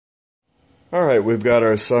Alright, we've got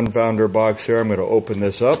our Sunfounder box here. I'm going to open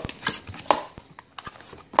this up.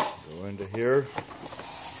 Go into here.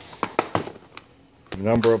 A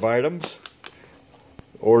number of items.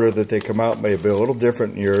 The order that they come out may be a little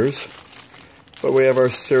different than yours. But we have our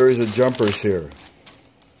series of jumpers here.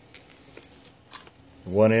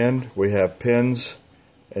 One end we have pins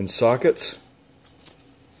and sockets.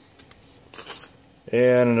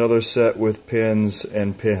 And another set with pins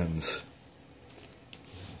and pins.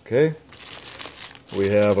 Okay. We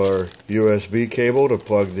have our USB cable to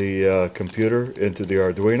plug the computer into the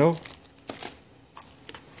Arduino.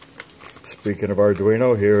 Speaking of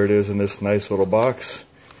Arduino, here it is in this nice little box.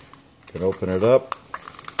 You can open it up,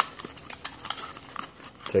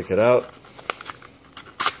 take it out.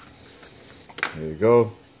 There you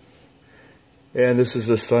go. And this is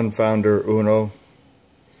the Sunfounder Uno,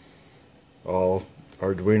 all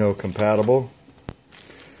Arduino compatible.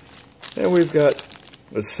 And we've got,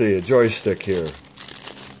 let's see, a joystick here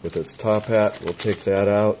with its top hat. We'll take that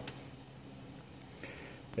out.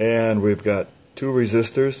 And we've got two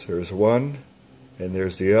resistors. There's one and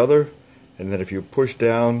there's the other. And then if you push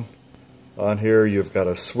down on here, you've got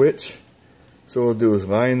a switch. So what we'll do is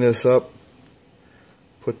line this up,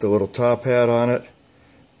 put the little top hat on it,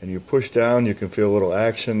 and you push down, you can feel a little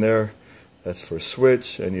action there. That's for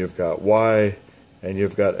switch, and you've got Y and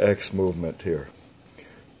you've got X movement here.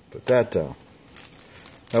 Put that down.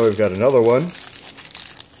 Now we've got another one.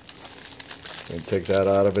 And take that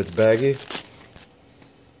out of its baggie.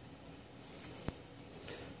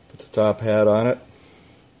 Put the top hat on it.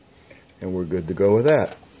 And we're good to go with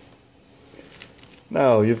that.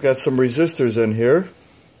 Now you've got some resistors in here.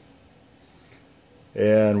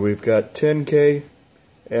 And we've got 10K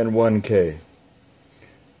and 1K.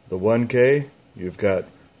 The 1K, you've got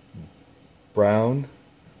brown,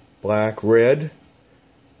 black, red.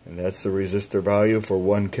 And that's the resistor value for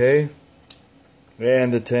 1K.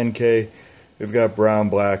 And the 10K, we've got brown,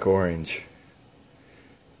 black, orange.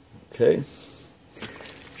 Okay.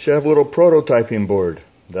 Should have a little prototyping board.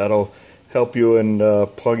 That'll help you in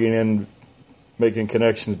plugging in, making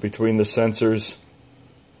connections between the sensors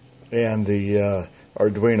and the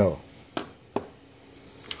Arduino.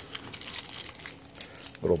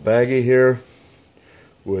 Little baggie here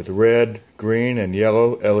with red, green, and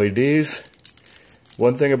yellow LEDs.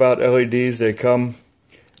 One thing about LEDs, they come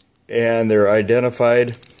and they're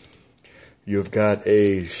identified. You've got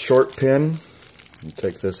a short pin. I'll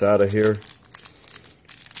take this out of here.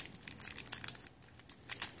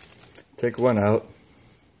 Take one out.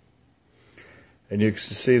 And you can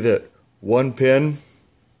see that one pin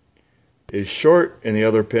is short and the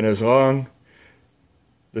other pin is long.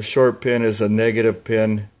 The short pin is a negative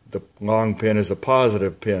pin. The long pin is a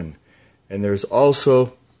positive pin. And there's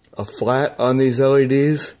also a flat on these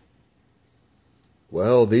LEDs.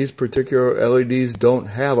 Well, these particular LEDs don't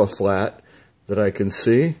have a flat that I can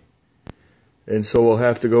see, and so we'll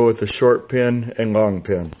have to go with the short pin and long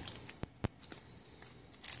pin.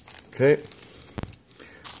 Okay,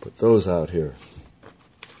 put those out here.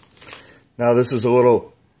 Now this is a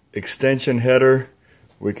little extension header.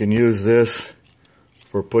 We can use this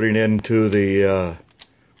for putting into the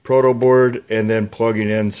proto board and then plugging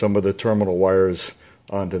in some of the terminal wires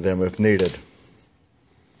onto them if needed.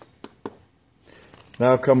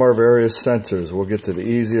 Now come our various sensors. We'll get to the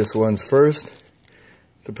easiest ones first.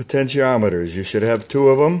 The potentiometers. You should have two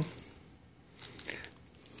of them.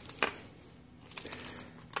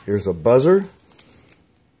 Here's a buzzer.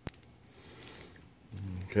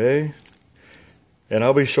 Okay. And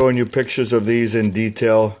I'll be showing you pictures of these in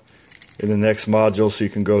detail in the next module so you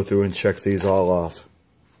can go through and check these all off.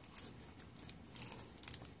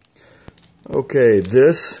 Okay,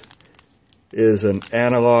 this is an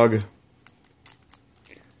analog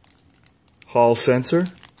Hall sensor,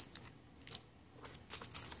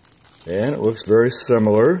 and it looks very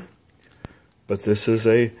similar, but this is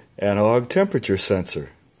a analog temperature sensor.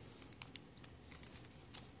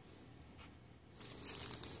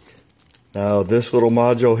 Now this little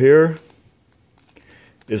module here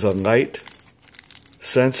is a light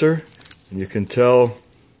sensor, and you can tell,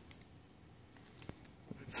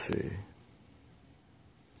 let's see,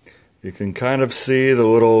 you can kind of see the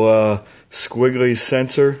little squiggly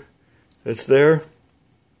sensor that's there,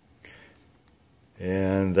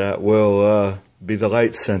 and that will be the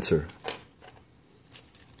light sensor.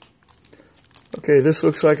 Okay, this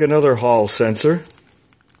looks like another Hall sensor,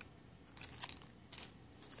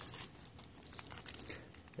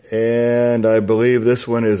 and I believe this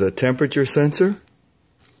one is a temperature sensor.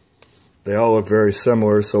 They all look very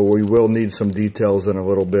similar, so we will need some details in a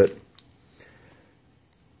little bit.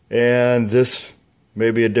 And this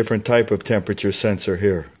may be a different type of temperature sensor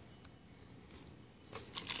here.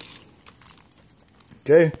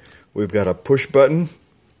 Okay, we've got a push button,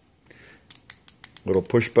 little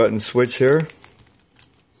push button switch here.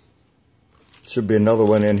 Should be another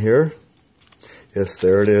one in here. Yes,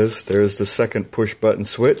 there it is. There's the second push button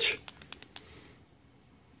switch.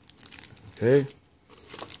 Okay.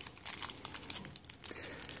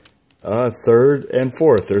 Third and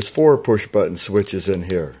fourth. There's 4 push button switches in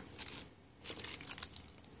here.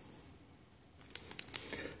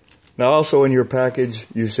 Now also in your package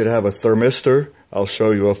you should have a thermistor. I'll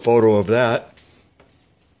show you a photo of that.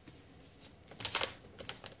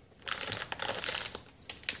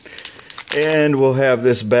 And we'll have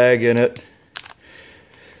this bag in it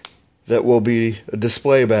that will be a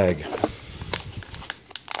display bag.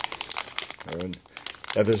 And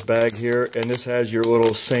have this bag here, and this has your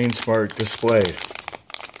little SaneSmart display.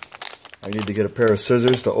 I need to get a pair of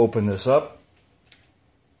scissors to open this up.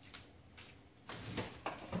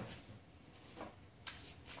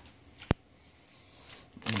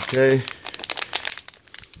 Okay.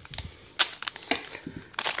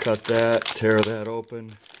 Cut that, tear that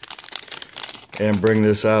open, and bring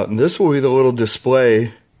this out. And this will be the little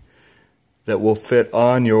display that will fit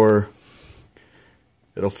on your,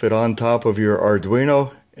 it'll fit on top of your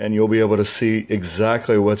Arduino, and you'll be able to see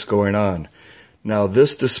exactly what's going on. Now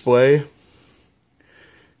this display,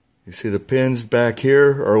 you see the pins back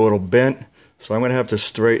here are a little bent, so I'm going to have to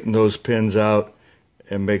straighten those pins out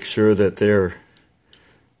and make sure that they're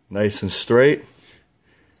nice and straight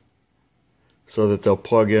so that they'll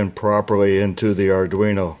plug in properly into the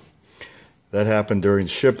Arduino. That happened during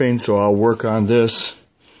shipping, so I'll work on this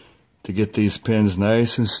to get these pins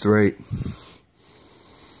nice and straight,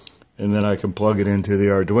 and then I can plug it into the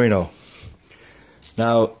Arduino.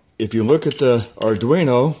 Now if you look at the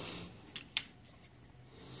Arduino,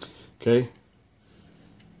 okay,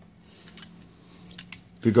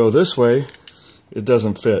 if you go this way, it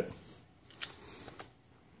doesn't fit.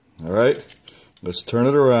 Alright, let's turn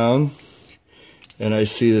it around, and I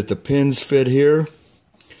see that the pins fit here,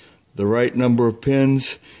 the right number of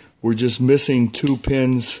pins. We're just missing 2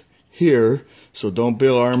 pins here, so don't be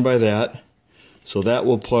alarmed by that. So that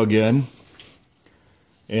will plug in,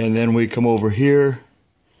 and then we come over here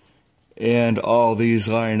and all these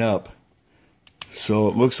line up. So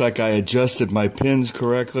it looks like I adjusted my pins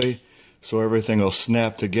correctly, so everything will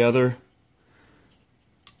snap together.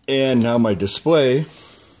 And now my display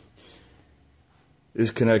is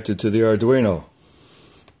connected to the Arduino.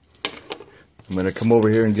 I'm going to come over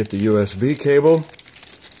here and get the USB cable.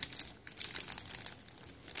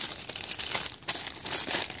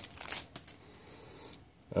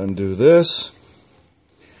 Undo this.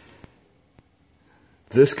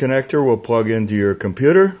 This connector will plug into your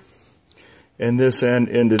computer, and this end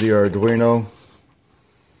into the Arduino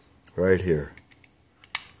right here.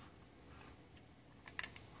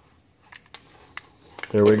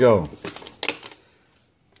 There we go.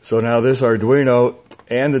 So now this Arduino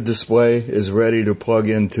and the display is ready to plug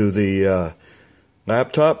into the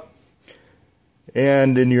laptop.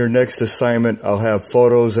 And in your next assignment, I'll have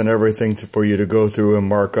photos and everything for you to go through and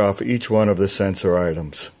mark off each one of the sensor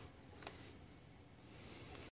items.